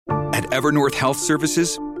At Evernorth Health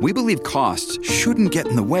Services, we believe costs shouldn't get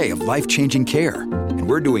in the way of life-changing care, and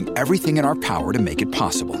we're doing everything in our power to make it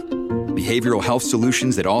possible. Behavioral health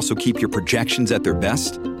solutions that also keep your projections at their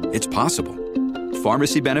best? It's possible.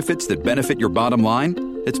 Pharmacy benefits that benefit your bottom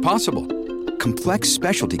line? It's possible. Complex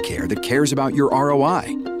specialty care that cares about your ROI?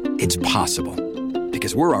 It's possible.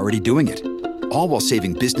 Because we're already doing it. All while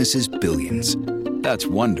saving businesses billions. That's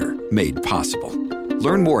Wonder made possible.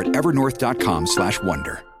 Learn more at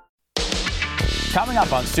evernorth.com/wonder. Coming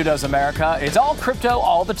up on Stu Does America, it's all crypto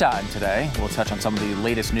all the time today. We'll touch on some of the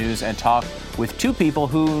latest news and talk with two people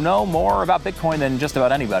who know more about Bitcoin than just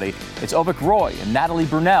about anybody. It's Avik Roy and Natalie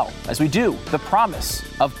Brunell as we do the promise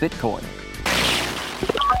of Bitcoin.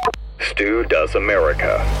 Stu Does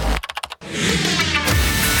America.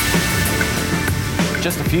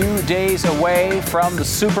 Just a few days away from the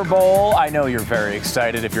Super Bowl. I know you're very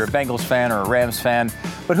excited if you're a Bengals fan or a Rams fan,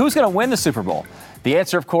 but who's going to win the Super Bowl? The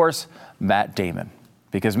answer, of course, Matt Damon.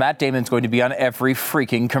 Because Matt Damon's going to be on every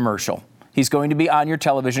freaking commercial. He's going to be on your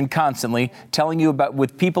television constantly telling you about,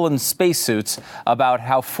 with people in spacesuits, about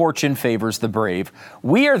how fortune favors the brave.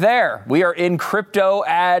 We are there. We are in crypto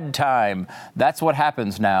ad time. That's what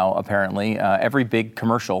happens now, apparently. Every big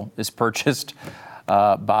commercial is purchased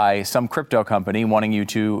by some crypto company wanting you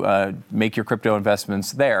to make your crypto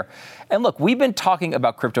investments there. And look, we've been talking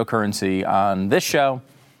about cryptocurrency on this show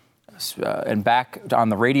and back on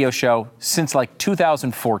the radio show since like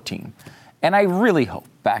 2014. And I really hope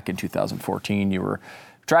back in 2014 you were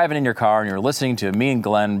driving in your car and you were listening to me and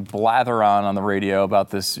Glenn blather on the radio about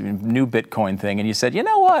this new Bitcoin thing. And you said, you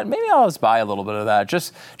know what, maybe I'll just buy a little bit of that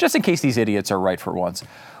just in case these idiots are right for once.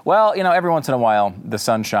 Well, every once in a while, the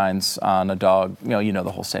sun shines on a dog. You know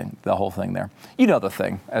the whole thing there. You know the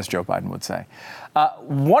thing, as Joe Biden would say.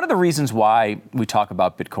 One of the reasons why we talk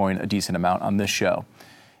about Bitcoin a decent amount on this show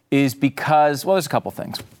is because, well, there's a couple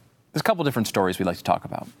things. There's a couple different stories we like to talk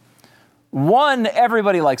about. One,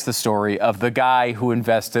 everybody likes the story of the guy who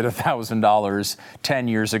invested $1,000 10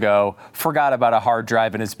 years ago, forgot about a hard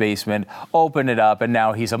drive in his basement, opened it up, and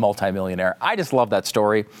now he's a multimillionaire. I just love that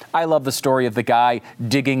story. I love the story of the guy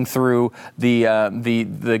digging through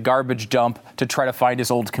the garbage dump to try to find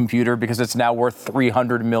his old computer because it's now worth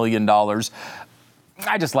 $300 million.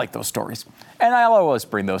 I just like those stories. And I'll always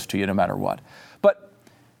bring those to you no matter what. But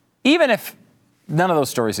even if none of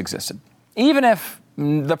those stories existed, even if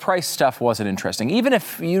the price stuff wasn't interesting, even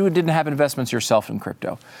if you didn't have investments yourself in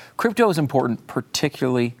crypto is important,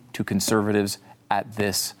 particularly to conservatives at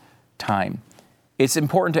this time. It's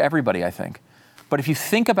important to everybody, I think. But if you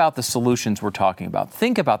think about the solutions we're talking about,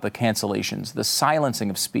 think about the cancellations, the silencing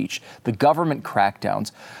of speech, the government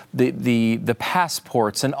crackdowns, the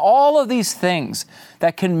passports, and all of these things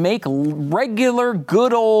that can make regular,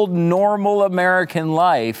 good old, normal American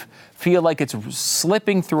life feel like it's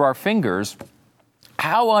slipping through our fingers.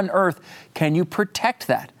 How on earth can you protect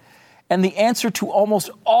that? And the answer to almost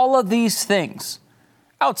all of these things,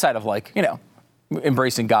 outside of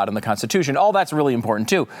embracing God and the Constitution, all that's really important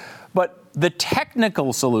too. But the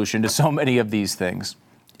technical solution to so many of these things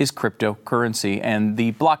is cryptocurrency and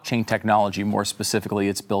the blockchain technology, more specifically,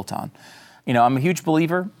 it's built on. I'm a huge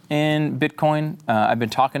believer in Bitcoin. I've been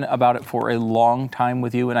talking about it for a long time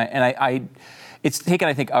with you, and it's taken,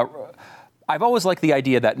 I think, I've always liked the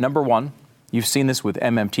idea that, number one, you've seen this with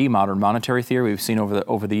MMT, modern monetary theory. We've seen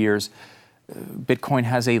over the years, Bitcoin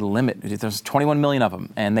has a limit. There's 21 million of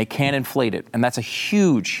them, and they can't inflate it. And that's a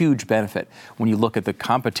huge, huge benefit when you look at the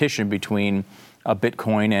competition between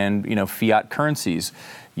Bitcoin and fiat currencies.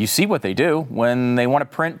 You see what they do. When they want to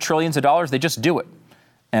print trillions of dollars, they just do it.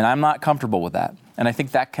 And I'm not comfortable with that. And I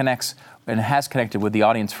think that connects and has connected with the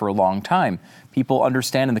audience for a long time. People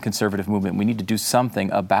understand in the conservative movement we need to do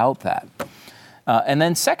something about that. And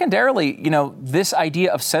then secondarily, this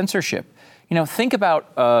idea of censorship. Think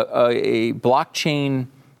about a blockchain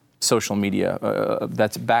social media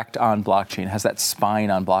that's backed on blockchain, has that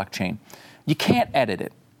spine on blockchain. You can't edit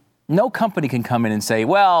it. No company can come in and say,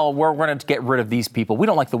 well, we're going to get rid of these people. We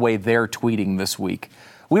don't like the way they're tweeting this week.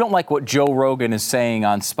 We don't like what Joe Rogan is saying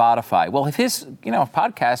on Spotify. Well, if his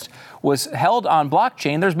podcast was held on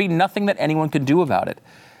blockchain, there's be nothing that anyone could do about it.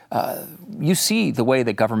 You see the way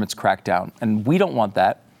that governments crack down, and we don't want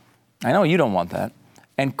that. I know you don't want that.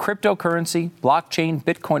 And cryptocurrency, blockchain,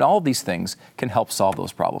 Bitcoin, all of these things can help solve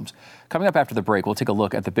those problems. Coming up after the break, we'll take a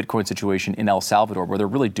look at the Bitcoin situation in El Salvador, where they're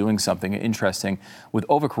really doing something interesting with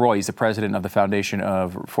Avik Roy. He's the president of the Foundation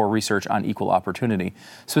for Research on Equal Opportunity.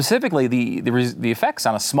 Specifically, the effects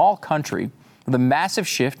on a small country, the massive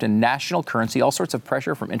shift in national currency, all sorts of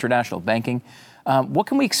pressure from international banking. What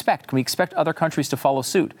can we expect? Can we expect other countries to follow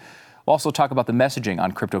suit? We'll also talk about the messaging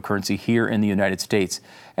on cryptocurrency here in the United States,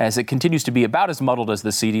 as it continues to be about as muddled as the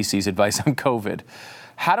CDC's advice on COVID.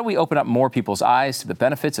 How do we open up more people's eyes to the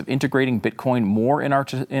benefits of integrating Bitcoin more in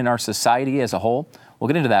our society as a whole? We'll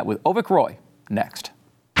get into that with Avik Roy next.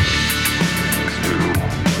 Stu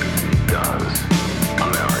does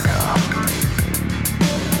America.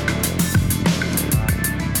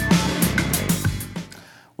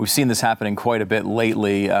 We've seen this happening quite a bit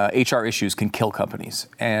lately. HR issues can kill companies,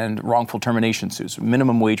 and wrongful termination suits,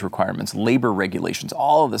 minimum wage requirements, labor regulations,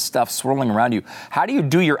 all of this stuff swirling around you. How do you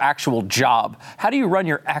do your actual job? How do you run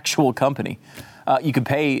your actual company? You could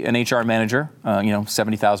pay an HR manager,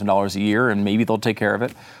 $70,000 a year, and maybe they'll take care of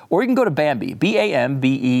it. Or you can go to Bambee,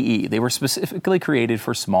 Bambee. They were specifically created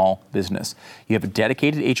for small business. You have a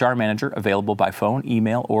dedicated HR manager available by phone,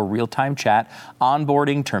 email, or real-time chat,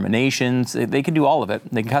 onboarding, terminations. They can do all of it.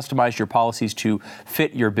 They can customize your policies to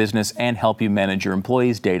fit your business and help you manage your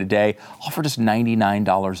employees day to day, all for just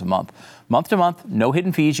 $99 a month. Month to month, no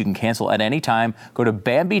hidden fees. You can cancel at any time. Go to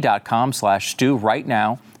Bambee.com/Stu right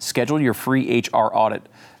now. Schedule your free HR audit.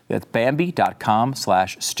 That's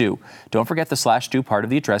Bambee.com/Stu. Don't forget the /Stu part of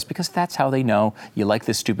the address, because that's how they know you like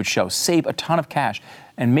this stupid show. Save a ton of cash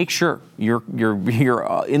and make sure you're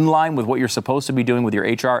in line with what you're supposed to be doing with your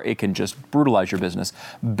HR. It can just brutalize your business.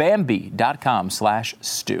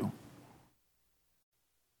 Bambee.com/Stu.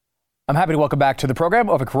 I'm happy to welcome back to the program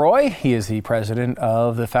Avik Roy. He is the president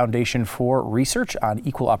of the Foundation for Research on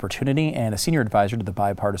Equal Opportunity and a senior advisor to the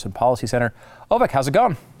Bipartisan Policy Center. Avik, how's it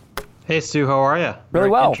going? Hey, Stu, how are you? Really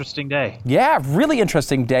well. Interesting day. Yeah, really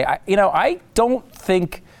interesting day. I don't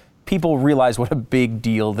think people realize what a big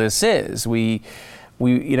deal this is. I've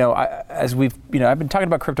been talking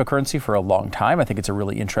about cryptocurrency for a long time. I think it's a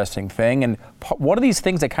really interesting thing. And one of these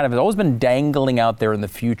things that kind of has always been dangling out there in the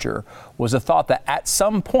future was a thought that at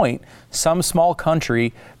some point, some small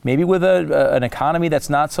country, maybe with an economy that's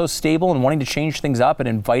not so stable and wanting to change things up and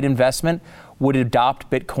invite investment, would adopt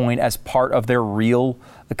Bitcoin as part of their real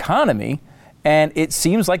economy. And it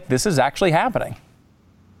seems like this is actually happening.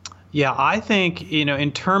 Yeah, I think,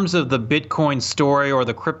 in terms of the Bitcoin story or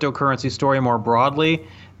the cryptocurrency story more broadly,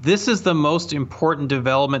 this is the most important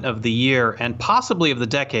development of the year and possibly of the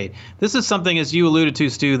decade. This is something, as you alluded to,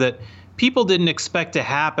 Stu, that people didn't expect to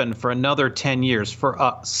happen for another 10 years, for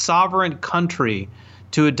a sovereign country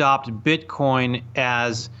to adopt Bitcoin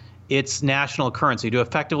as its national currency, to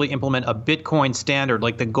effectively implement a Bitcoin standard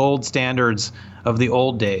like the gold standards of the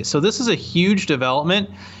old days. So this is a huge development.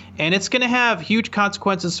 And it's going to have huge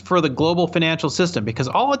consequences for the global financial system, because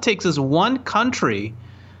all it takes is one country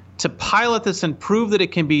to pilot this and prove that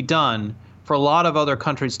it can be done for a lot of other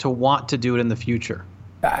countries to want to do it in the future.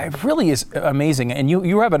 It really is amazing. And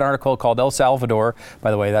you have an article called El Salvador,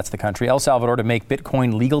 by the way, that's the country, El Salvador to make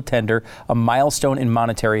Bitcoin legal tender, a milestone in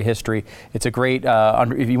monetary history. It's a great,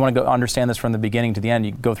 if you want to go understand this from the beginning to the end,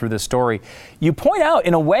 you go through this story. You point out,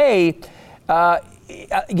 in a way,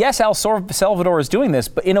 yes, El Salvador is doing this,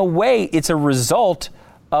 but in a way, it's a result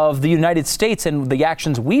of the United States and the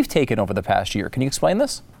actions we've taken over the past year. Can you explain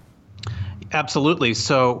this? Absolutely.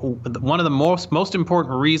 So one of the most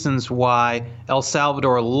important reasons why El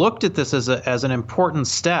Salvador looked at this as an important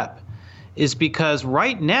step is because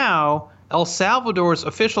right now, El Salvador's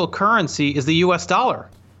official currency is the U.S. dollar.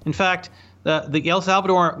 In fact, the El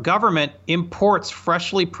Salvador government imports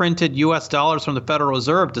freshly printed U.S. dollars from the Federal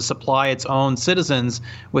Reserve to supply its own citizens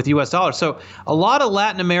with U.S. dollars. So a lot of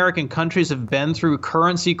Latin American countries have been through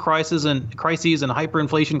currency crises and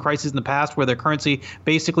hyperinflation crises in the past, where their currency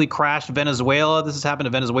basically crashed. Venezuela, this has happened to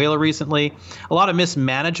Venezuela recently. A lot of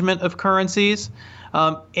mismanagement of currencies.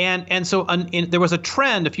 So there was a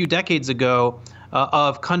trend a few decades ago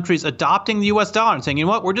of countries adopting the U.S. dollar and saying, you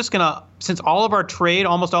know what, we're just going to, since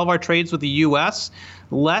almost all of our trades with the U.S.,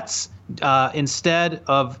 let's, instead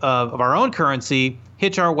of our own currency,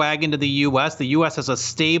 hitch our wagon to the U.S. The U.S. has a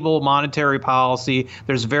stable monetary policy.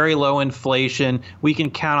 There's very low inflation. We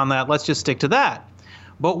can count on that. Let's just stick to that.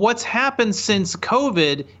 But what's happened since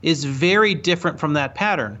COVID is very different from that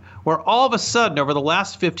pattern, where all of a sudden, over the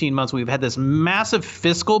last 15 months, we've had this massive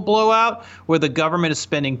fiscal blowout where the government is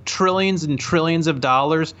spending trillions and trillions of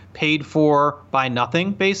dollars paid for by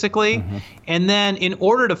nothing, basically. Mm-hmm. And then in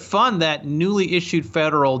order to fund that newly issued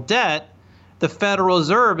federal debt, the Federal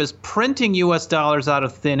Reserve is printing U.S. dollars out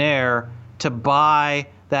of thin air to buy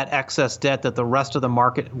that excess debt that the rest of the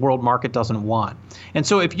world market doesn't want. And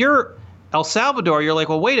so if you're El Salvador, you're like,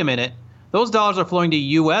 well, wait a minute. those dollars are flowing to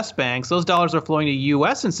U.S. banks. Those dollars are flowing to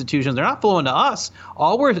U.S. institutions. They're not flowing to us.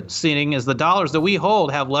 All we're seeing is the dollars that we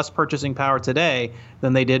hold have less purchasing power today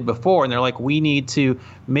than they did before. And they're like, we need to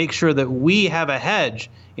make sure that we have a hedge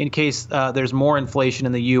in case there's more inflation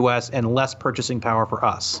in the U.S. and less purchasing power for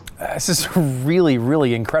us. This is really,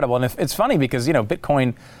 really incredible. And it's funny because,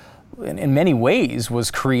 Bitcoin in many ways was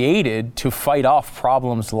created to fight off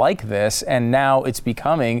problems like this. And now it's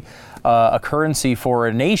becoming a currency for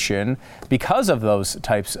a nation because of those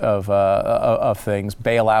types of things,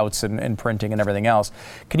 bailouts and printing and everything else.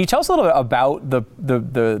 Can you tell us a little bit about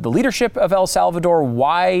the leadership of El Salvador?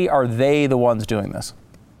 Why are they the ones doing this?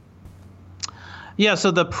 Yeah,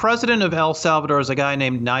 so the president of El Salvador is a guy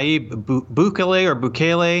named Nayib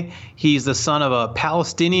Bukele. He's the son of a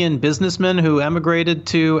Palestinian businessman who emigrated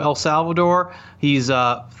to El Salvador. He's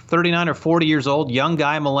 39 or 40 years old, young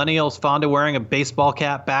guy, millennials, fond of wearing a baseball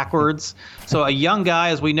cap backwards. So a young guy,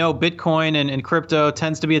 as we know, Bitcoin and crypto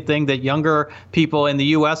tends to be a thing that younger people in the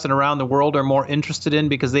U.S. and around the world are more interested in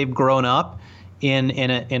because they've grown up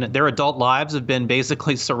in their adult lives have been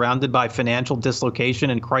basically surrounded by financial dislocation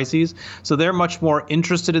and crises. So they're much more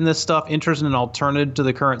interested in this stuff, interested in an alternative to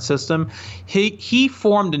the current system. He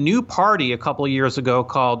formed a new party a couple of years ago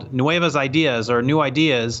called Nuevas Ideas, or New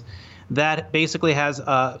Ideas, that basically has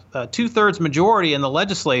a 2/3 majority in the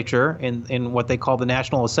legislature in what they call the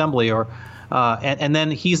National Assembly, and then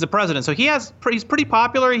he's the president. So he's pretty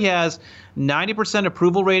popular. He has 90%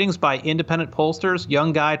 approval ratings by independent pollsters,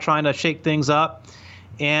 young guy trying to shake things up.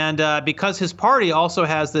 And because his party also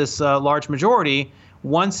has this large majority,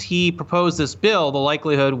 once he proposed this bill, the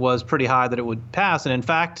likelihood was pretty high that it would pass. And in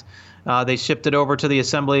fact, they shipped it over to the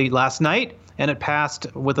assembly last night, and it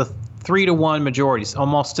passed with a 3-to-1 majority.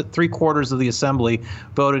 Almost 3/4 of the assembly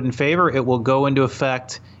voted in favor. It will go into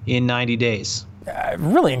effect in 90 days.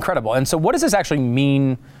 Really incredible. And so what does this actually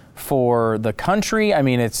mean for the country? I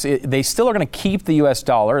mean, they still are going to keep the U.S.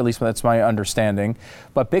 dollar, at least that's my understanding,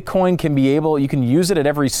 but Bitcoin you can use it at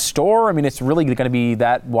every store. I mean, it's really going to be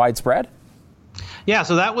that widespread? Yeah,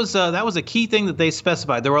 so that was a key thing that they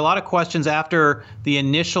specified. There were a lot of questions after the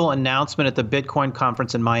initial announcement at the Bitcoin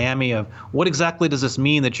conference in Miami of what exactly does this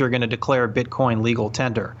mean that you're going to declare Bitcoin legal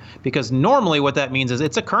tender? Because normally what that means is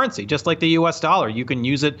it's a currency, just like the U.S. dollar. You can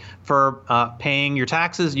use it for paying your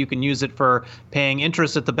taxes, you can use it for paying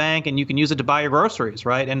interest at the bank, and you can use it to buy your groceries,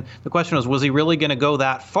 right? And the question was he really going to go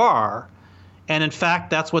that far? And in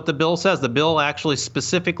fact, that's what the bill says. The bill actually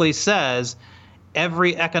specifically says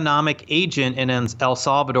every economic agent in El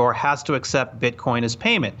Salvador has to accept Bitcoin as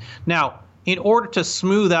payment. Now, in order to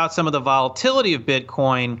smooth out some of the volatility of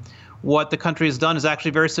Bitcoin, what the country has done is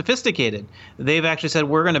actually very sophisticated. They've actually said,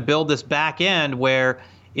 we're going to build this back end where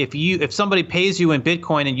if somebody pays you in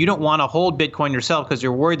Bitcoin and you don't want to hold Bitcoin yourself because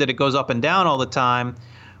you're worried that it goes up and down all the time,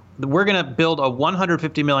 we're going to build a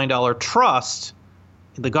 $150 million trust,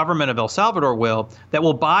 the government of El Salvador that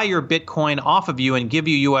will buy your Bitcoin off of you and give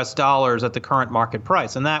you U.S. dollars at the current market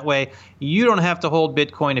price. And that way, you don't have to hold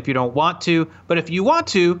Bitcoin if you don't want to. But if you want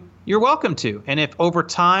to, you're welcome to. And if over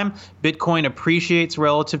time Bitcoin appreciates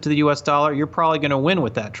relative to the U.S. dollar, you're probably going to win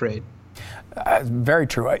with that trade. Very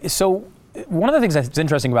true. So one of the things that's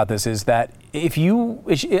interesting about this is that I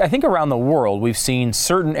think around the world, we've seen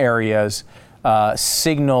certain areas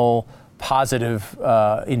signal positive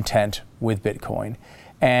intent with Bitcoin,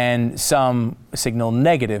 and some signal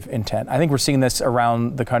negative intent. I think we're seeing this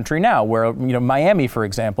around the country now, where Miami, for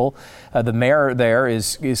example, the mayor there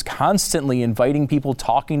is constantly inviting people,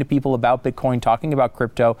 talking to people about Bitcoin, talking about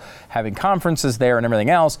crypto, having conferences there and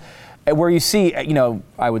everything else. Where you see,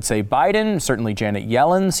 I would say Biden, certainly Janet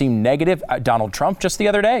Yellen seemed negative. Donald Trump just the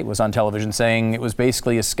other day was on television saying it was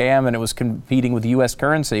basically a scam and it was competing with U.S.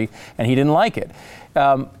 currency, and he didn't like it.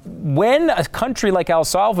 When a country like El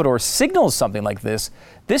Salvador signals something like this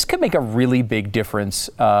could make a really big difference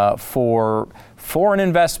for foreign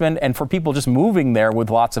investment and for people just moving there with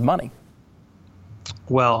lots of money.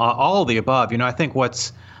 Well, all of the above. I think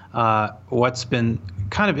what's been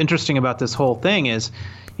kind of interesting about this whole thing is,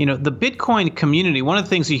 the Bitcoin community, one of the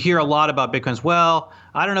things you hear a lot about Bitcoin is, well,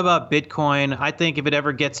 I don't know about Bitcoin. I think if it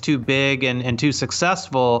ever gets too big and too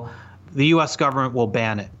successful, the U.S. government will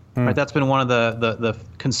ban it. Right? That's been one of the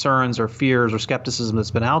concerns or fears or skepticism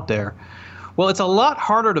that's been out there. Well, it's a lot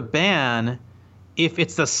harder to ban if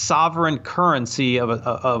it's the sovereign currency of a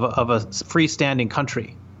freestanding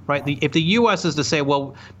country, right? If the U.S. is to say,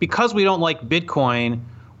 well, because we don't like Bitcoin,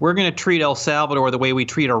 we're going to treat El Salvador the way we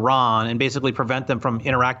treat Iran and basically prevent them from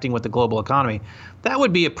interacting with the global economy, that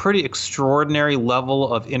would be a pretty extraordinary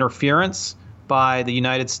level of interference by the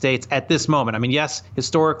United States at this moment. I mean, yes,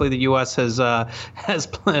 historically the U.S. has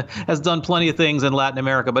done plenty of things in Latin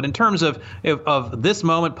America, but in terms of this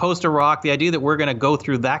moment post-Iraq, the idea that we're going to go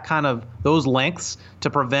through those lengths to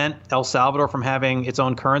prevent El Salvador from having its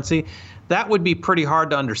own currency, that would be pretty hard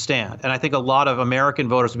to understand. And I think a lot of American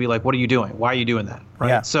voters would be like, what are you doing? Why are you doing that? Right.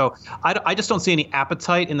 Yeah. So I just don't see any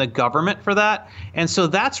appetite in the government for that. And so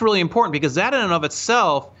that's really important, because that in and of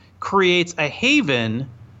itself creates a haven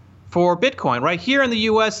for Bitcoin. Right here in the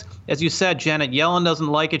U.S., as you said, Janet Yellen doesn't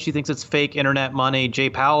like it. She thinks it's fake internet money. Jay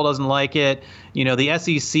Powell doesn't like it. You know, the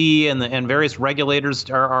SEC and various regulators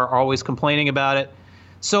are always complaining about it.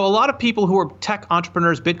 So a lot of people who are tech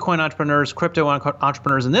entrepreneurs, Bitcoin entrepreneurs, crypto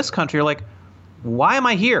entrepreneurs in this country are like, why am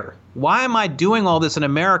I here? Why am I doing all this in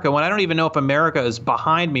America when I don't even know if America is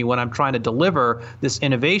behind me when I'm trying to deliver this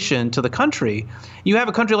innovation to the country? You have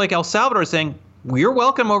a country like El Salvador saying, you're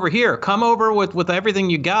welcome over here. Come over with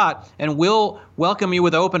everything you got, and we'll welcome you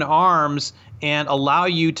with open arms and allow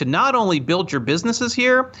you to not only build your businesses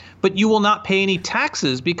here, but you will not pay any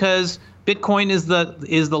taxes, because Bitcoin is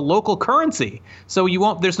the local currency. So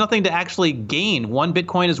there's nothing to actually gain. One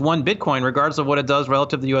Bitcoin is one Bitcoin, regardless of what it does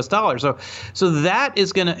relative to the US dollar. So that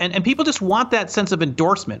is going to, and people just want that sense of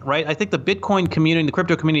endorsement, right? I think the Bitcoin community, the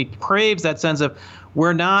crypto community craves that sense of,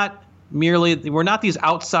 we're not these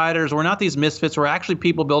outsiders, we're not these misfits, we're actually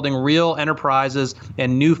people building real enterprises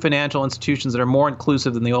and new financial institutions that are more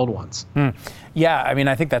inclusive than the old ones. Yeah, I mean,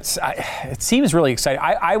 I think it seems really exciting.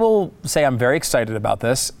 I will say I'm very excited about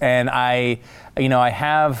this, and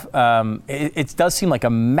it does seem like a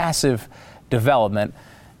massive development.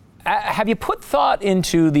 Have you put thought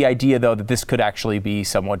into the idea, though, that this could actually be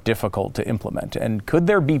somewhat difficult to implement? And could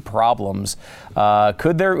there be problems? The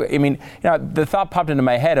thought popped into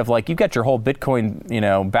my head of, like, you've got your whole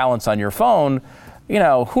Bitcoin, balance on your phone.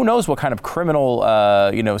 Who knows what kind of criminal,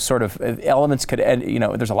 sort of elements could,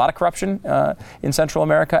 there's a lot of corruption in Central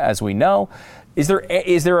America, as we know. Is there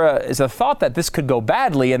a thought that this could go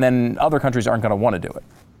badly and then other countries aren't going to want to do it?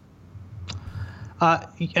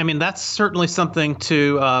 That's certainly something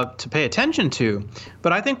to pay attention to.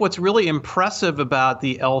 But I think what's really impressive about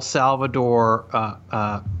the El Salvador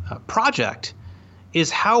project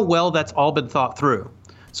is how well that's all been thought through.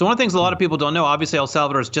 So one of the things a lot of people don't know, obviously El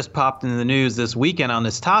Salvador has just popped in the news this weekend on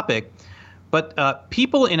this topic, but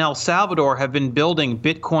people in El Salvador have been building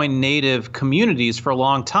Bitcoin native communities for a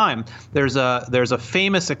long time. There's a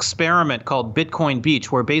famous experiment called Bitcoin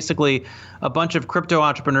Beach, where basically a bunch of crypto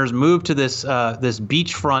entrepreneurs moved to this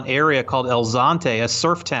beachfront area called El Zonte, a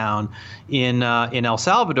surf town in El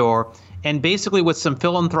Salvador, and basically with some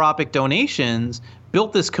philanthropic donations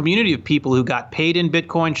built this community of people who got paid in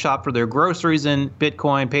Bitcoin, shopped for their groceries in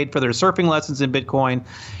Bitcoin, paid for their surfing lessons in Bitcoin.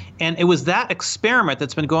 And it was that experiment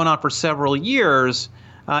that's been going on for several years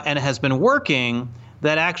and has been working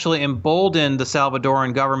that actually emboldened the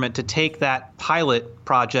Salvadoran government to take that pilot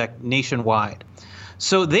project nationwide.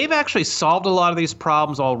 So they've actually solved a lot of these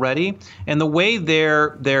problems already. And the way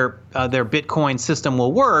their Bitcoin system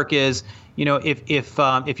will work is,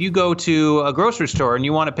 if you go to a grocery store and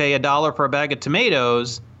you want to pay $1 for a bag of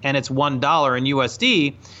tomatoes and it's $1 in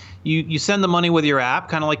USD, you send the money with your app,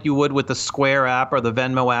 kind of like you would with the Square app or the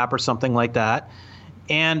Venmo app or something like that.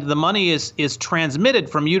 And the money is transmitted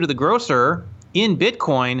from you to the grocer in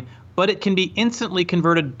Bitcoin, but it can be instantly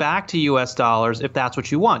converted back to US dollars if that's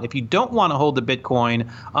what you want. If you don't want to hold the Bitcoin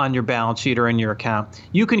on your balance sheet or in your account,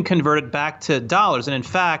 you can convert it back to dollars. And in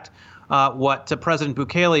fact, what President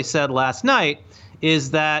Bukele said last night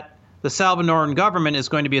is that the Salvadoran government is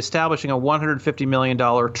going to be establishing a $150 million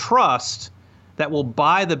trust that will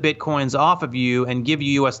buy the Bitcoins off of you and give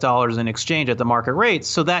you US dollars in exchange at the market rates,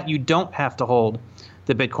 so that you don't have to hold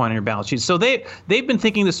the Bitcoin on your balance sheet. So they've been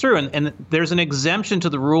thinking this through, and there's an exemption to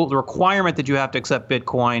the requirement that you have to accept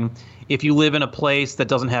Bitcoin if you live in a place that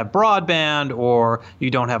doesn't have broadband or you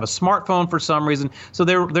don't have a smartphone for some reason. So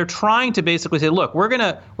they're trying to basically say, look, we're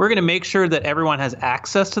gonna make sure that everyone has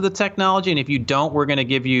access to the technology, and if you don't, we're gonna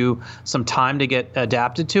give you some time to get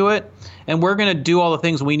adapted to it. And we're going to do all the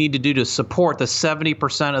things we need to do to support the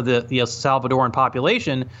 70% of the Salvadoran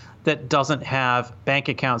population that doesn't have bank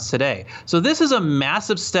accounts today. So this is a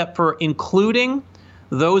massive step for including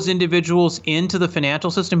those individuals into the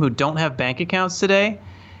financial system who don't have bank accounts today.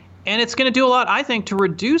 And it's going to do a lot, I think, to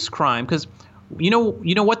reduce crime, because you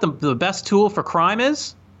know what the best tool for crime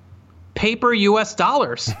is? Paper US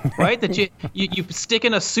dollars, right? That you stick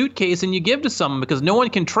in a suitcase and you give to someone, because no one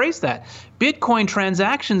can trace that. Bitcoin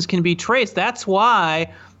transactions can be traced. That's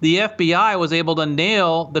why the FBI was able to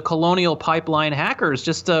nail the Colonial Pipeline hackers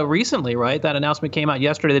just recently, right? That announcement came out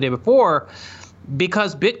yesterday, the day before.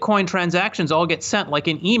 because Bitcoin transactions all get sent like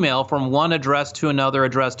an email from one address to another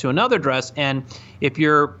address to another address. And if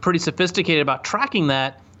you're pretty sophisticated about tracking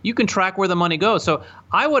that, you can track where the money goes. So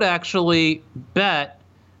I would actually bet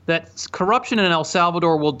that corruption in El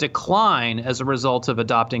Salvador will decline as a result of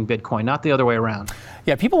adopting Bitcoin, not the other way around.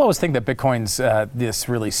 Yeah, people always think that Bitcoin's this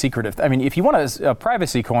really secretive. I mean, if you want a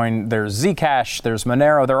privacy coin, there's Zcash, there's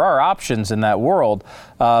Monero, there are options in that world,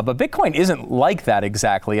 but Bitcoin isn't like that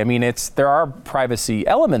exactly. I mean, there are privacy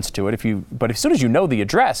elements to it. But as soon as you know the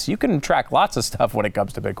address, you can track lots of stuff when it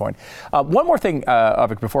comes to Bitcoin. One more thing,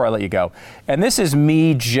 Avik, before I let you go, and this is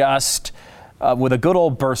me just with a good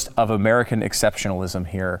old burst of American exceptionalism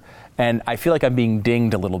here. And I feel like I'm being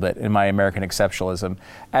dinged a little bit in my American exceptionalism.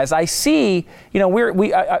 As I see,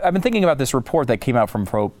 I've been thinking about this report that came out from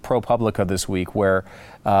ProPublica this week, where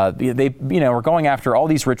they are going after all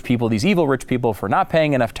these rich people, these evil rich people, for not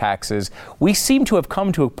paying enough taxes. We seem to have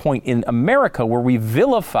come to a point in America where we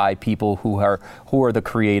vilify people who are the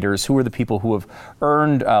creators, who are the people who have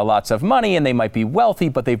earned lots of money, and they might be wealthy,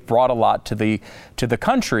 but they've brought a lot to the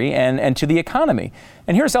country and to the economy.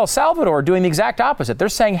 And here's El Salvador doing the exact opposite. They're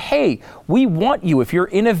saying, hey, we want you, if you're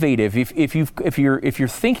innovative, if you're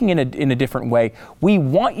thinking in a different way, we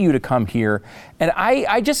want you to come here. And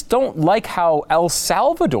I just don't like how El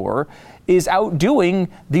Salvador is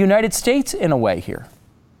outdoing the United States in a way here.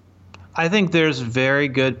 I think there's very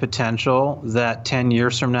good potential that 10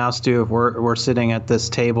 years from now, Stu, if we're sitting at this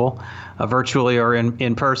table virtually or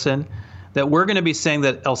in person, that we're going to be saying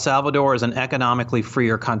that El Salvador is an economically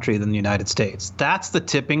freer country than the United States. That's the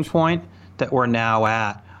tipping point that we're now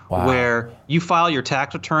at, where you file your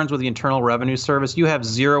tax returns with the Internal Revenue Service, you have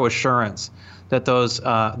zero assurance that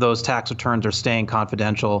those tax returns are staying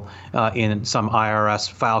confidential in some IRS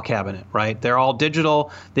file cabinet, right? They're all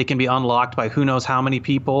digital. They can be unlocked by who knows how many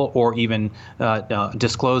people, or even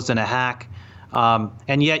disclosed in a hack.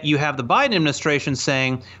 And yet you have the Biden administration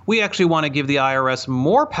saying, we actually want to give the IRS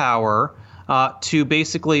more power to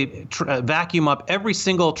basically vacuum up every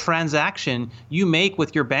single transaction you make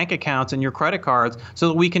with your bank accounts and your credit cards, so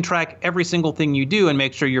that we can track every single thing you do and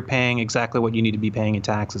make sure you're paying exactly what you need to be paying in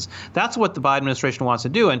taxes. That's what the Biden administration wants to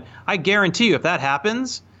do. And I guarantee you, if that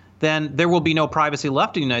happens, then there will be no privacy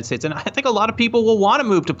left in the United States. And I think a lot of people will want to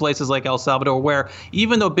move to places like El Salvador, where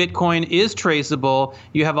even though Bitcoin is traceable,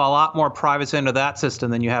 you have a lot more privacy under that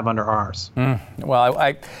system than you have under ours. Well,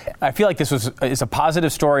 I feel like this is a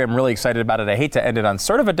positive story. I'm really excited about it. I hate to end it on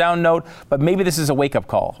sort of a down note, but maybe this is a wake-up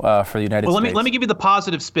call for the United States. Let me give you the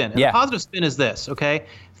positive spin. And the positive spin is this, okay?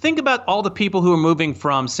 Think about all the people who are moving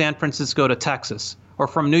from San Francisco to Texas, or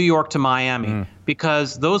from New York to Miami,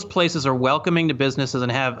 because those places are welcoming to businesses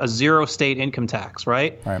and have a zero state income tax,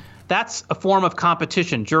 right? That's a form of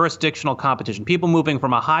competition, jurisdictional competition. People moving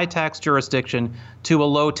from a high tax jurisdiction to a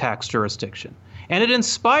low tax jurisdiction. And it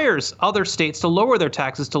inspires other states to lower their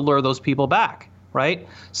taxes to lure those people back, right?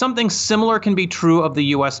 Something similar can be true of the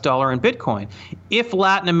US dollar and Bitcoin. If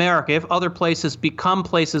Latin America, if other places become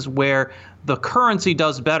places where the currency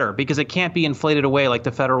does better because it can't be inflated away like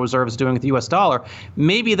the Federal Reserve is doing with the US dollar,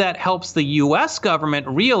 maybe that helps the US government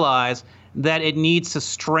realize that it needs to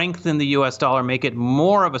strengthen the US dollar, make it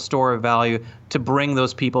more of a store of value to bring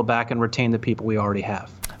those people back and retain the people we already have.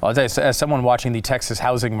 Well, I'll tell you, as someone watching the Texas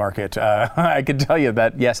housing market, I can tell you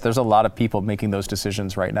that, yes, there's a lot of people making those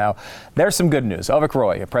decisions right now. There's some good news. Avik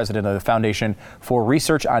Roy, president of the Foundation for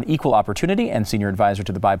Research on Equal Opportunity and senior advisor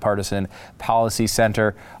to the Bipartisan Policy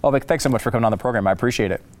Center. Avik, thanks so much for coming on the program. I appreciate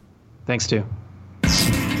it. Thanks, Stu.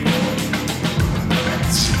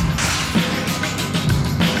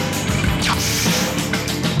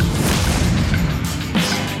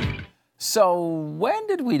 So when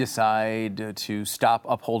did we decide to stop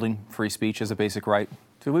upholding free speech as a basic right?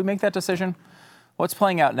 Did we make that decision? What's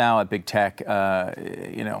playing out now at big tech,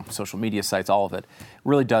 social media sites, all of it,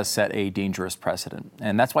 really does set a dangerous precedent.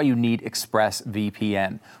 And that's why you need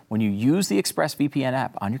ExpressVPN. When you use the ExpressVPN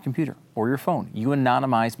app on your computer or your phone, you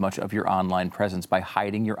anonymize much of your online presence by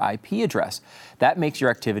hiding your IP address. That makes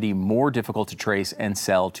your activity more difficult to trace and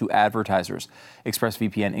sell to advertisers.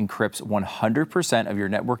 ExpressVPN encrypts 100% of your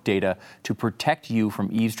network data to protect you from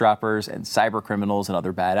eavesdroppers and cyber criminals and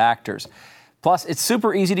other bad actors. Plus, it's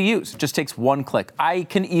super easy to use. It just takes one click. I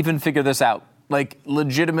can even figure this out. Like,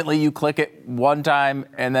 legitimately, you click it one time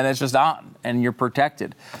and then it's just on and you're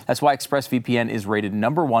protected. That's why ExpressVPN is rated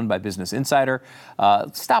 #1 by Business Insider.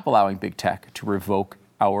 Stop allowing big tech to revoke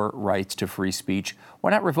our rights to free speech.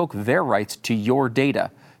 Why not revoke their rights to your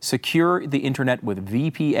data? Secure the internet with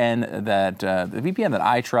VPN the VPN that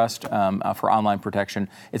I trust for online protection.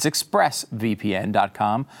 It's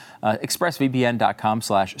expressvpn.com.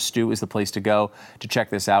 Expressvpn.com/Stu is the place to go to check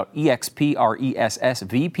this out.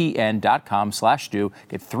 expressvpn.com/Stu.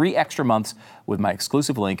 Get 3 extra months with my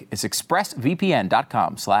exclusive link. It's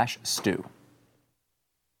expressvpn.com/Stu.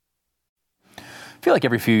 I feel like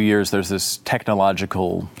every few years there's this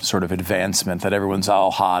technological sort of advancement that everyone's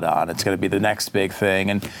all hot on. It's going to be the next big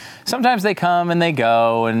thing. And sometimes they come and they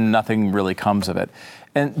go and nothing really comes of it.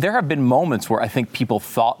 And there have been moments where I think people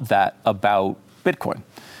thought that about Bitcoin.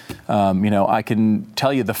 I can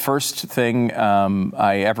tell you the first thing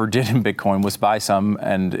I ever did in Bitcoin was buy some,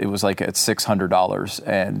 and it was like at $600,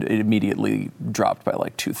 and it immediately dropped by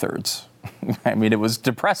like 2/3. I mean, it was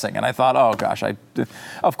depressing. And I thought, oh, gosh,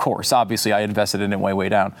 of course, obviously, I invested in it way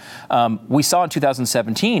down. We saw in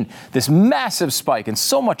 2017 this massive spike and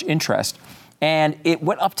so much interest. And it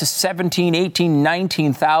went up to 17, 18,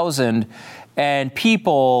 19,000. And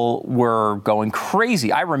people were going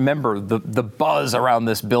crazy. I remember the buzz around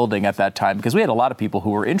this building at that time because we had a lot of people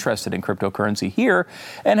who were interested in cryptocurrency here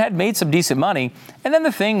and had made some decent money. And then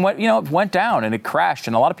the thing went down and it crashed.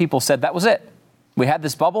 And a lot of people said that was it. We had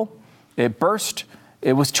this bubble. It burst.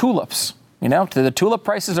 It was tulips. The tulip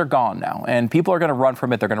prices are gone now, and people are going to run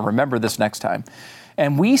from it. They're going to remember this next time.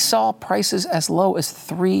 And we saw prices as low as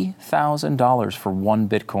 $3,000 for one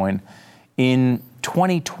Bitcoin in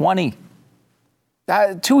 2020.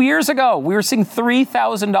 2 years ago, we were seeing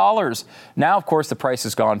 $3,000. Now, of course, the price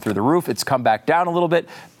has gone through the roof. It's come back down a little bit,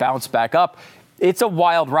 bounced back up. It's a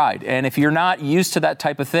wild ride. And if you're not used to that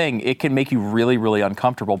type of thing, it can make you really, really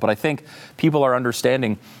uncomfortable. But I think people are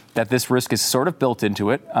understanding that this risk is sort of built into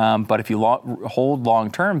it. But if you hold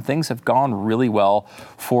long term, things have gone really well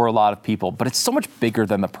for a lot of people. But it's so much bigger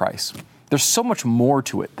than the price. There's so much more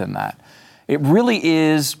to it than that. It really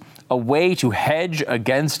is a way to hedge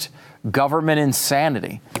against government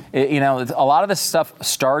insanity. A lot of this stuff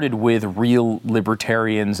started with real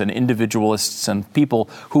libertarians and individualists and people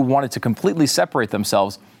who wanted to completely separate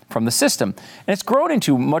themselves from the system. And it's grown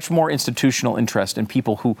into much more institutional interest in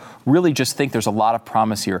people who really just think there's a lot of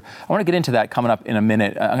promise here. I want to get into that coming up in a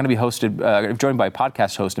minute. I'm going to be joined by a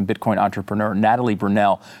podcast host and Bitcoin entrepreneur, Natalie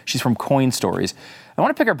Brunell. She's from Coin Stories. I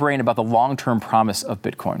want to pick her brain about the long-term promise of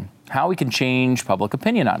Bitcoin, how we can change public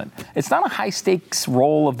opinion on it. It's not a high-stakes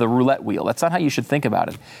roll of the roulette wheel. That's not how you should think about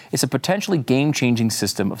it. It's a potentially game-changing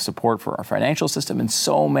system of support for our financial system and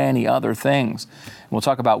so many other things. And we'll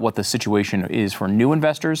talk about what the situation is for new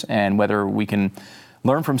investors and whether we can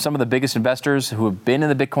learn from some of the biggest investors who have been in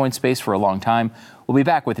the Bitcoin space for a long time. We'll be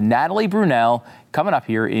back with Natalie Brunell coming up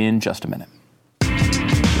here in just a minute.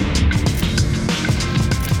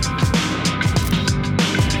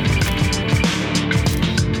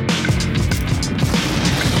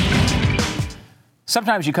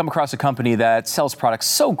 Sometimes you come across a company that sells products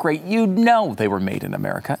so great you know they were made in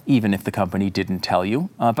America, even if the company didn't tell you.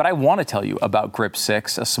 But I want to tell you about Grip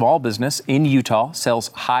 6, a small business in Utah, sells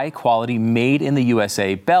high-quality,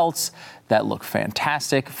 made-in-the-USA belts that look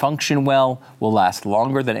fantastic, function well, will last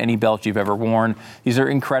longer than any belt you've ever worn. These are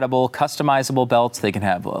incredible, customizable belts. They can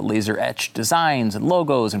have laser-etched designs and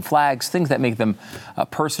logos and flags, things that make them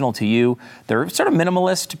personal to you. They're sort of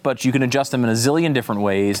minimalist, but you can adjust them in a zillion different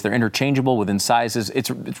ways. They're interchangeable within sizes.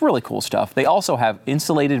 It's really cool stuff. They also have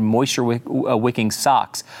insulated moisture-wicking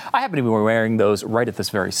socks. I happen to be wearing those right at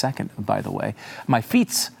this very second, by the way. My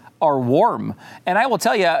feet's are warm. And I will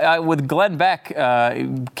tell you, with Glenn Beck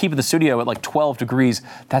keeping the studio at like 12 degrees,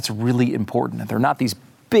 that's really important. They're not these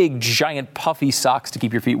big, giant, puffy socks to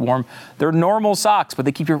keep your feet warm. They're normal socks, but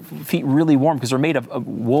they keep your feet really warm because they're made of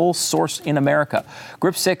wool sourced in America.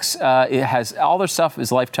 Grip 6, it has all their stuff is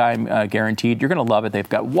lifetime guaranteed. You're going to love it. They've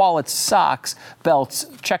got wallets, socks, belts.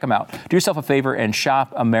 Check them out. Do yourself a favor and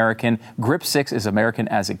shop American. Grip 6 is American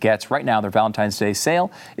as it gets. Right now, their Valentine's Day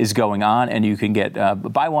sale is going on, and you can get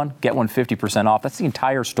buy one, get one 50% off. That's the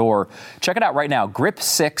entire store. Check it out right now.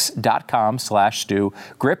 grip6.com/Stu.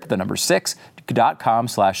 Grip, the number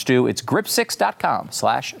 6.com/Stu. It's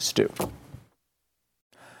grip6.com/Stu.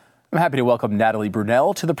 I'm happy to welcome Natalie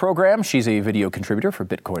Brunell to the program. She's a video contributor for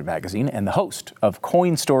Bitcoin Magazine and the host of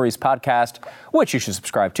Coin Stories podcast, which you should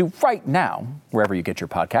subscribe to right now, wherever you get your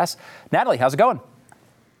podcasts. Natalie, how's it going?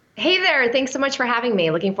 Hey there. Thanks so much for having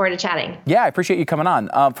me. Looking forward to chatting. Yeah, I appreciate you coming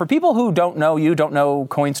on. For people who don't know you, don't know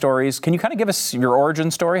Coin Stories, can you kind of give us your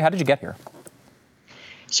origin story? How did you get here?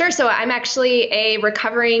 Sure. So I'm actually a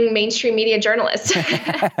recovering mainstream media journalist.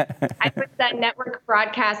 I was that network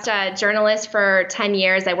broadcast journalist for 10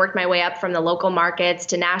 years. I worked my way up from the local markets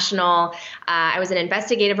to national. I was an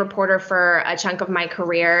investigative reporter for a chunk of my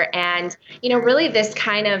career. And, really this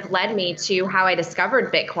kind of led me to how I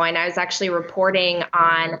discovered Bitcoin. I was actually reporting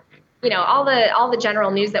on all the general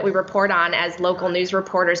news that we report on as local news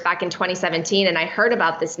reporters back in 2017. And I heard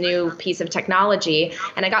about this new piece of technology.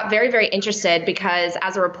 And I got very, very interested because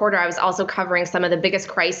as a reporter, I was also covering some of the biggest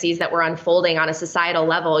crises that were unfolding on a societal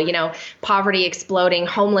level, poverty exploding,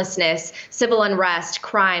 homelessness, civil unrest,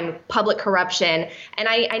 crime, public corruption. And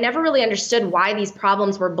I never really understood why these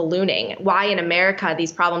problems were ballooning, why in America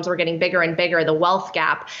these problems were getting bigger and bigger, the wealth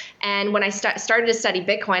gap. And when I started to study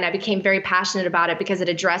Bitcoin, I became very passionate about it because it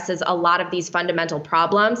addresses a lot of these fundamental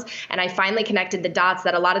problems. And I finally connected the dots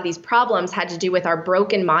that a lot of these problems had to do with our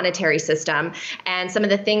broken monetary system and some of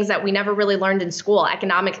the things that we never really learned in school,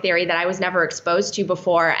 economic theory that I was never exposed to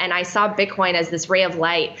before. And I saw Bitcoin as this ray of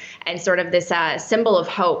light and sort of this symbol of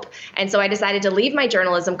hope. And so I decided to leave my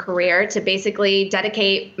journalism career to basically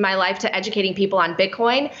dedicate my life to educating people on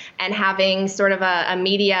Bitcoin and having sort of a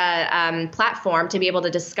media platform to be able to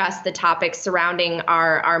discuss the topics surrounding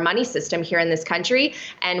our money system here in this country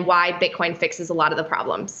and why Bitcoin fixes a lot of the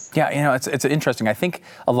problems. Yeah, it's interesting. I think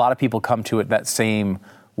a lot of people come to it that same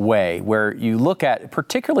way, where you look at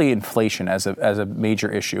particularly inflation as a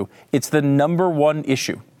major issue. It's the number one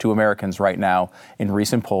issue to Americans right now in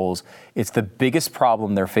recent polls. It's the biggest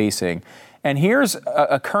problem they're facing. And here's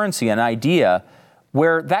a currency, an idea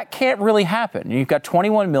where that can't really happen. You've got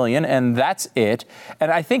 21 million and that's it.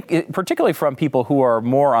 And I think particularly from people who are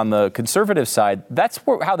more on the conservative side, that's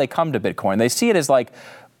how they come to Bitcoin. They see it as like,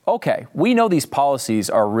 okay, we know these policies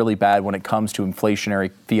are really bad when it comes to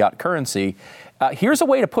inflationary fiat currency. Here's a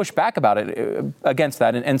way to push back against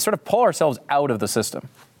that and sort of pull ourselves out of the system.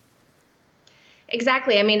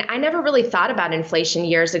 Exactly. I mean, I never really thought about inflation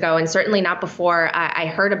years ago, and certainly not before I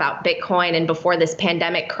heard about Bitcoin and before this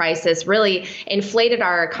pandemic crisis really inflated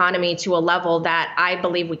our economy to a level that I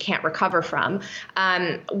believe we can't recover from.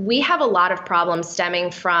 We have a lot of problems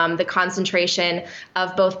stemming from the concentration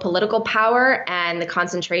of both political power and the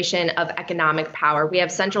concentration of economic power. We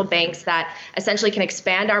have central banks that essentially can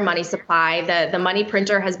expand our money supply. The money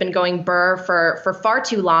printer has been going burr for far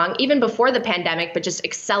too long, even before the pandemic, but just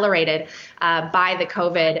accelerated by the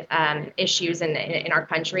COVID issues in our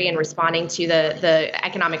country and responding to the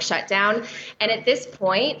economic shutdown. And at this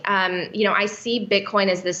point, I see Bitcoin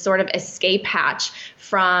as this sort of escape hatch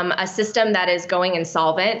from a system that is going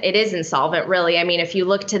insolvent. It is insolvent, really. I mean, if you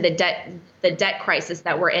look to the debt crisis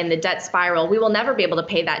that we're in, the debt spiral, we will never be able to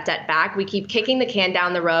pay that debt back. We keep kicking the can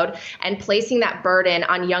down the road and placing that burden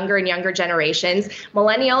on younger and younger generations.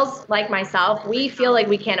 Millennials, like myself, we feel like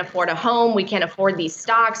we can't afford a home. We can't afford these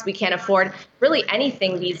stocks. We can't afford really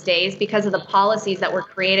anything these days because of the policies that were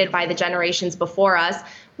created by the generations before us,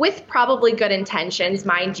 with probably good intentions,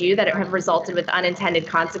 mind you, that have resulted with unintended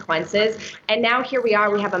consequences. And now here we are,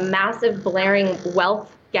 we have a massive blaring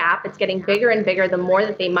wealth gap. It's getting bigger and bigger the more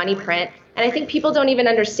that they money print. And I think people don't even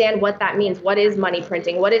understand what that means. What is money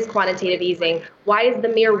printing? What is quantitative easing? Why is the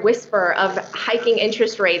mere whisper of hiking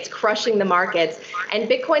interest rates crushing the markets? And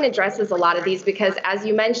Bitcoin addresses a lot of these because, as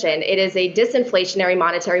you mentioned, it is a disinflationary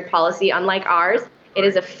monetary policy, unlike ours. It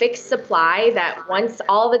is a fixed supply that once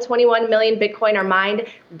all the 21 million Bitcoin are mined,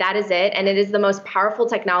 that is it. And it is the most powerful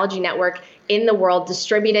technology network in the world,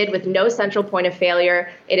 distributed with no central point of failure.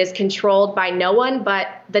 It is controlled by no one but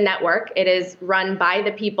the network. It is run by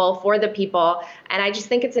the people, for the people. And I just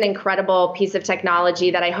think it's an incredible piece of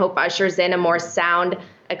technology that I hope ushers in a more sound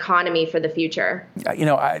economy for the future.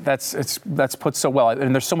 That's put so well,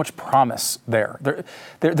 and there's so much promise there.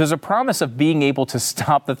 There's a promise of being able to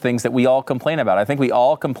stop the things that we all complain about. I think we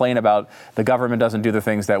all complain about the government doesn't do the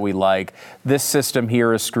things that we like. This system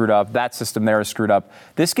here is screwed up. That system there is screwed up.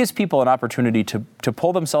 This gives people an opportunity to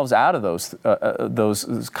pull themselves out of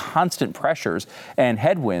those constant pressures and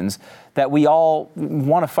headwinds that we all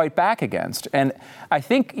want to fight back against. And I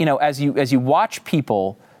think, as you watch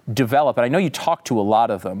people develop, and I know you talk to a lot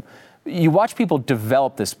of them, you watch people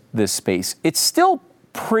develop this space. It's still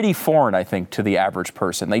pretty foreign, I think, to the average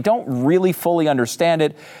person. They don't really fully understand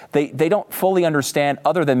it. They don't fully understand,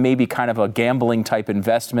 other than maybe kind of a gambling type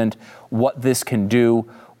investment, what this can do.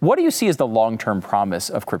 What do you see as the long-term promise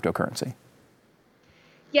of cryptocurrency?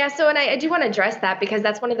 Yeah, so and I do want to address that because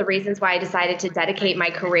that's one of the reasons why I decided to dedicate my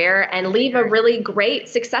career and leave a really great,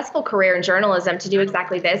 successful career in journalism to do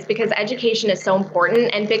exactly this, because education is so important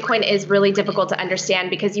and Bitcoin is really difficult to understand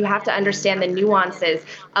because you have to understand the nuances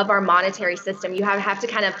of our monetary system. You have to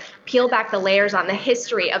kind of peel back the layers on the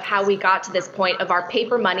history of how we got to this point of our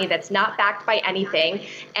paper money that's not backed by anything,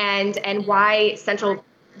 and why central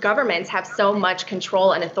governments have so much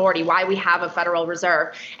control and authority, why we have a Federal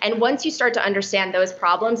Reserve. And once you start to understand those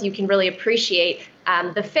problems, you can really appreciate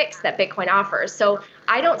the fix that Bitcoin offers. So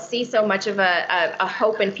I don't see so much of a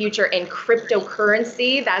hope and future in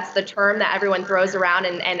cryptocurrency. That's the term that everyone throws around,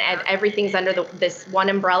 and everything's under this one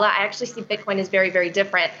umbrella. I actually see Bitcoin as very, very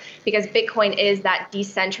different, because Bitcoin is that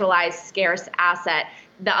decentralized, scarce asset.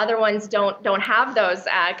 The other ones don't have those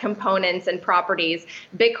components and properties.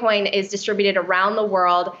 Bitcoin is distributed around the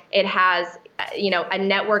world. It has, a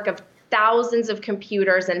network of thousands of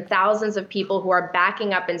computers and thousands of people who are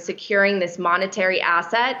backing up and securing this monetary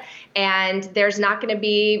asset. And there's not going to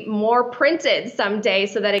be more printed someday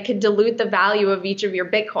so that it could dilute the value of each of your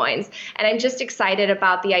Bitcoins. And I'm just excited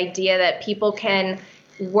about the idea that people can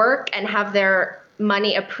work and have their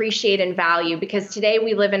money appreciate in value, because today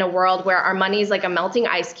we live in a world where our money is like a melting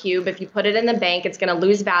ice cube. If you put it in the bank, it's going to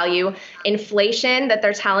lose value. Inflation that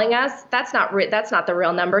they're telling us, that's not the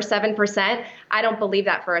real number, 7%. I don't believe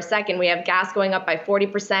that for a second. We have gas going up by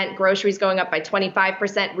 40%, groceries going up by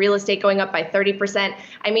 25%, real estate going up by 30%.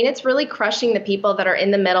 I mean, it's really crushing the people that are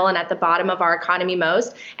in the middle and at the bottom of our economy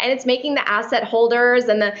most. And it's making the asset holders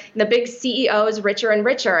and the big CEOs richer and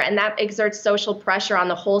richer. And that exerts social pressure on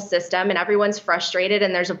the whole system, and everyone's frustrated.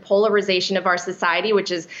 And there's a polarization of our society,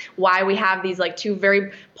 which is why we have these like two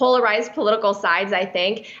very polarized political sides, I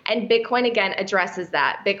think. And Bitcoin, again, addresses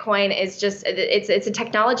that. Bitcoin is just, it's a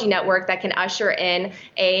technology network that can usher in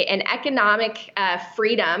an economic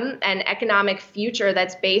freedom and economic future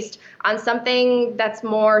that's based on something that's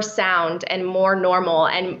more sound and more normal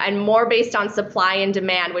and more based on supply and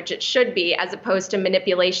demand, which it should be, as opposed to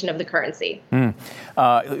manipulation of the currency.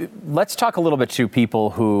 Let's talk a little bit to people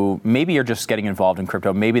who maybe are just getting involved in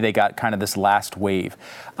crypto. Maybe they got kind of this last wave.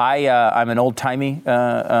 I'm an old-timey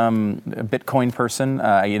Bitcoin person.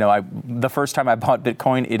 The first time I bought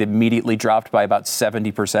Bitcoin, it immediately dropped by about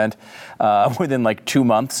 70% within like 2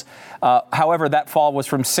 months. However, that fall was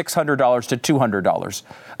from $600 to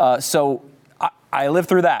 $200. So I lived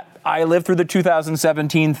through that. I lived through the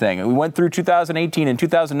 2017 thing. We went through 2018 and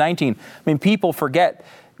 2019. I mean, people forget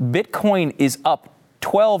Bitcoin is up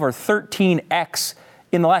 12 or 13x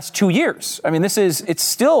in the last 2 years. I mean, it's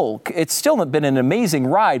still been an amazing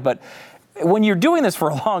ride, but when you're doing this for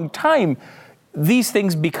a long time, these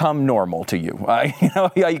things become normal to you.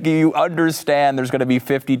 You understand there's going to be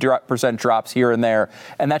 50% drops here and there,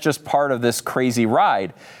 and that's just part of this crazy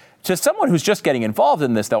ride. To someone who's just getting involved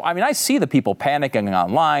in this, though, I mean, I see the people panicking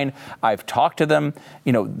online. I've talked to them.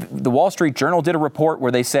 The Wall Street Journal did a report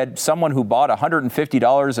where they said someone who bought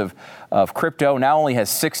 $150 of crypto now only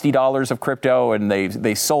has $60 of crypto, and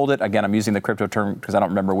they sold it. Again, I'm using the crypto term because I don't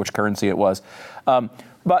remember which currency it was.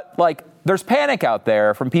 But there's panic out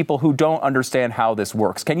there from people who don't understand how this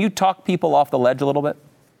works. Can you talk people off the ledge a little bit?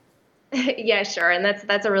 Yeah, sure. And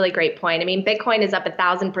that's a really great point. I mean, Bitcoin is up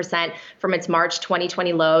 1,000% from its March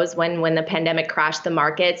 2020 lows when the pandemic crashed the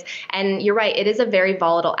markets. And you're right, it is a very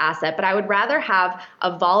volatile asset, but I would rather have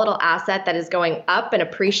a volatile asset that is going up and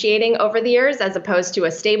appreciating over the years as opposed to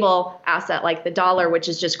a stable asset like the dollar, which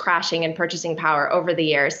is just crashing in purchasing power over the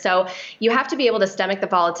years. So you have to be able to stomach the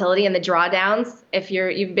volatility and the drawdowns. If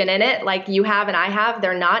you've been in it like you have and I have,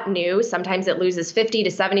 they're not new. Sometimes it loses 50 to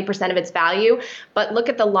 70% of its value, but look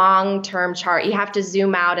at the long-term chart. You have to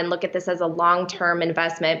zoom out and look at this as a long-term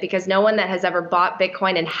investment, because no one that has ever bought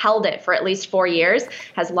Bitcoin and held it for at least 4 years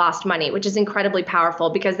has lost money, which is incredibly powerful,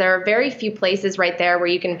 because there are very few places right there where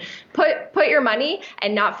you can put your money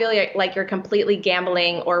and not feel like you're completely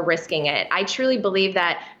gambling or risking it. I truly believe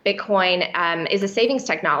that Bitcoin is a savings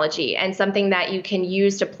technology and something that you can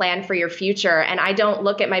use to plan for your future. And I don't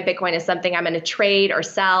look at my Bitcoin as something I'm going to trade or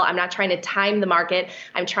sell. I'm not trying to time the market.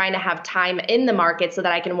 I'm trying to have time in the market so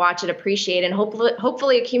that I can watch it appreciate and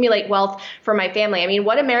hopefully accumulate wealth for my family. I mean,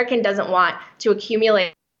 what American doesn't want to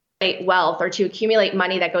accumulate wealth or to accumulate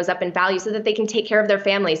money that goes up in value so that they can take care of their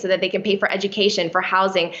family, so that they can pay for education, for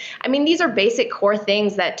housing? I mean, these are basic core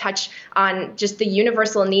things that touch on just the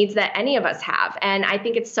universal needs that any of us have. And I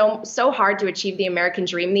think it's so hard to achieve the American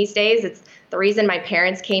dream these days. It's the reason my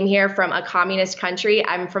parents came here from a communist country.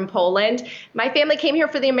 I'm from Poland. My family came here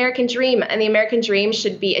for the American dream, and the American dream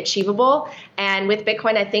should be achievable. And with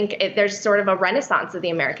Bitcoin, I think there's sort of a renaissance of the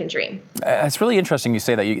American dream. It's really interesting you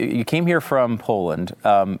say that. You came here from Poland,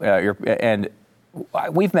 and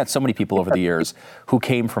we've met so many people over the years who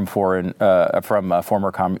came from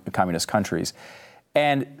former communist countries.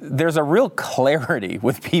 And there's a real clarity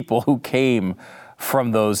with people who came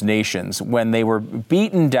from those nations when they were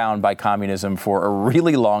beaten down by communism for a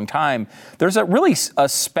really long time. There's a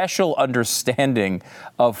special understanding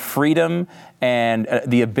of freedom and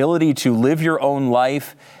the ability to live your own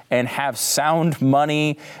life and have sound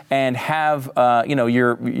money and have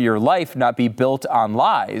your life not be built on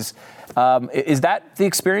lies. Is that the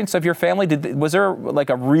experience of your family? Was there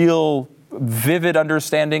like a real vivid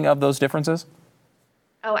understanding of those differences?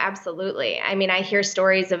 Oh, absolutely. I mean, I hear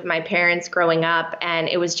stories of my parents growing up, and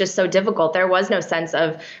it was just so difficult. There was no sense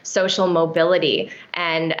of social mobility,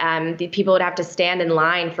 and the people would have to stand in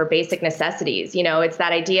line for basic necessities. You know, it's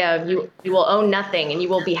that idea of you will own nothing and you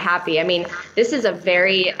will be happy. I mean, this is a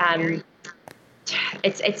very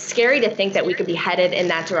it's scary to think that we could be headed in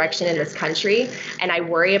that direction in this country. And I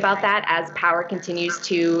worry about that as power continues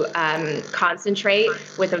to concentrate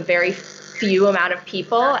with a very few amount of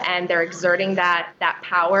people, and they're exerting that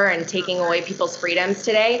power and taking away people's freedoms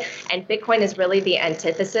today. And Bitcoin is really the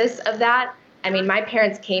antithesis of that. I mean, my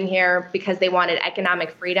parents came here because they wanted economic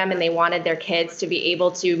freedom and they wanted their kids to be able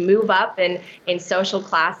to move up in social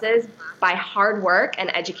classes by hard work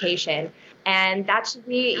and education. And that should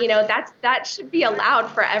be, that should be allowed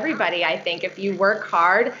for everybody, I think. If you work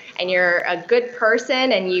hard and you're a good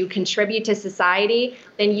person and you contribute to society,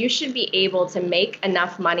 then you should be able to make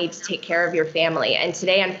enough money to take care of your family. And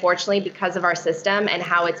today, unfortunately, because of our system and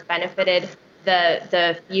how it's benefited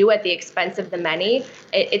the few at the expense of the many,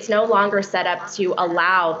 it's no longer set up to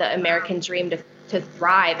allow the American dream to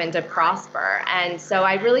thrive and to prosper. And so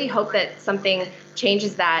I really hope that something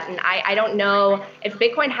changes that. And I don't know, if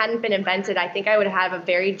Bitcoin hadn't been invented, I think I would have a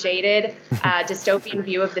very jaded dystopian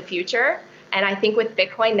view of the future. And I think with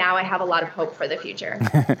Bitcoin now, I have a lot of hope for the future.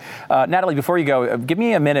 Natalie, before you go, give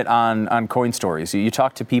me a minute on Coin Stories. You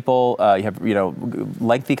talk to people, you have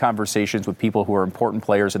lengthy conversations with people who are important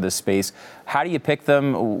players in this space. How do you pick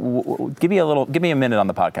them? Give me a minute on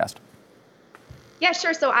the podcast. Yeah,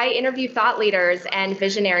 sure. So I interview thought leaders and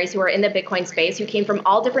visionaries who are in the Bitcoin space, who came from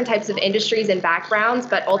all different types of industries and backgrounds,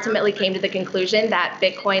 but ultimately came to the conclusion that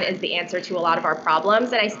Bitcoin is the answer to a lot of our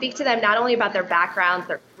problems. And I speak to them not only about their backgrounds,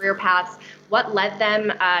 their career paths, what led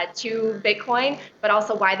them to Bitcoin, but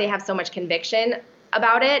also why they have so much conviction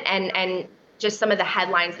about it, and just some of the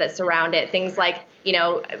headlines that surround it. Things like,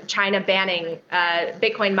 China banning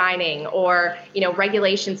Bitcoin mining, or,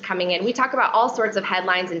 regulations coming in. We talk about all sorts of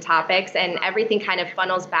headlines and topics, and everything kind of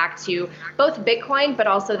funnels back to both Bitcoin, but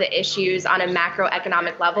also the issues on a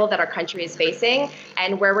macroeconomic level that our country is facing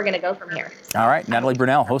and where we're going to go from here. All right. Natalie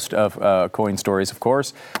Brunell, host of Coin Stories, of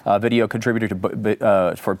course, video contributor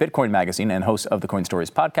for Bitcoin Magazine and host of the Coin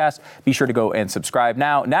Stories podcast. Be sure to go and subscribe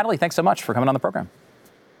now. Natalie, thanks so much for coming on the program.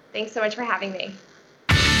 Thanks so much for having me.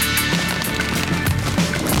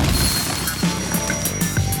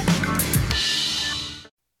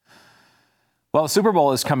 Well, the Super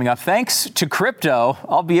Bowl is coming up. Thanks to crypto,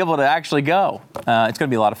 I'll be able to actually go. It's going to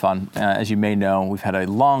be a lot of fun. As you may know, we've had a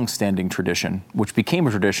long-standing tradition, which became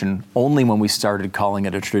a tradition only when we started calling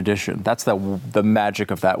it a tradition. That's the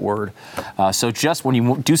magic of that word. So just when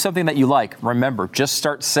you do something that you like, remember, just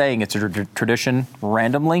start saying it's a tradition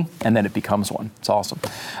randomly, and then it becomes one. It's awesome.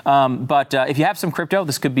 But if you have some crypto,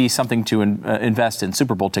 this could be something to invest in.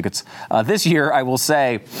 Super Bowl tickets. This year, I will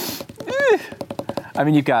say,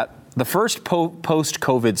 you've got the first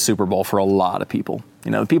post-COVID Super Bowl for a lot of people.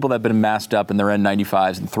 The people that have been masked up in their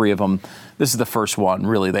N95s, and three of them, this is the first one,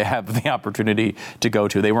 really, they have the opportunity to go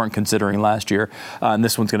to. They weren't considering last year. And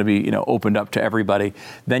this one's going to be, opened up to everybody.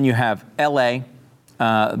 Then you have L.A.,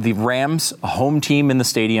 the Rams, home team in the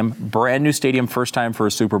stadium, brand new stadium, first time for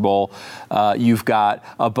a Super Bowl. You've got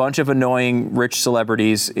a bunch of annoying rich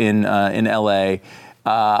celebrities in L.A.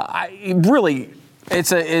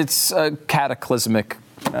 It's a cataclysmic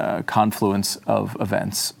confluence of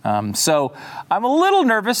events. So I'm a little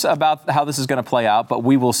nervous about how this is going to play out, but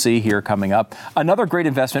we will see here coming up. Another great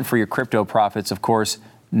investment for your crypto profits, of course,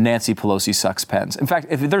 Nancy Pelosi sucks pens. In fact,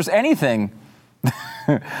 if there's anything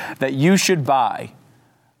that you should buy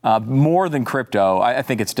more than crypto, I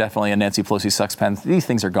think it's definitely a Nancy Pelosi sucks pen. These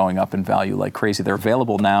things are going up in value like crazy. They're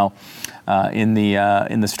available now in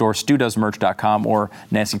the store, StuDoesMerch.com or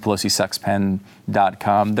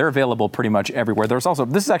NancyPelosiSucksPen.com. They're available pretty much everywhere. This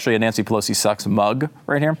is actually a Nancy Pelosi Sucks mug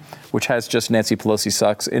right here, which has just Nancy Pelosi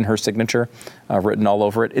Sucks in her signature written all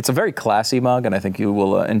over it. It's a very classy mug, and I think you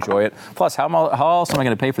will enjoy it. Plus, how else am I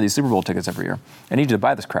going to pay for these Super Bowl tickets every year? I need you to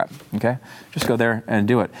buy this crap, okay? Just go there and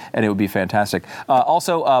do it, and it would be fantastic.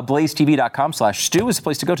 Also, blazetv.com/Stu is the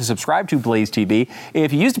place to go to subscribe to Blaze TV.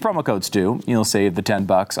 If you use the promo code Stu, you'll save the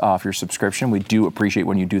 $10 off your subscription. We do appreciate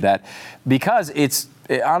when you do that because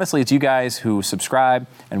honestly, it's you guys who subscribe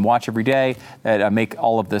and watch every day that make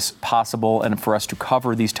all of this possible and for us to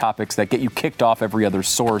cover these topics that get you kicked off every other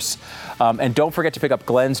source. And don't forget to pick up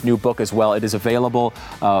Glenn's new book as well. It is available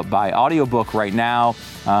by audiobook right now.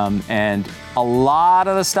 And a lot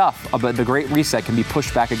of the stuff about the Great Reset can be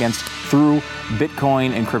pushed back against through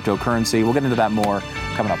Bitcoin and cryptocurrency. We'll get into that more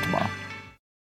coming up tomorrow.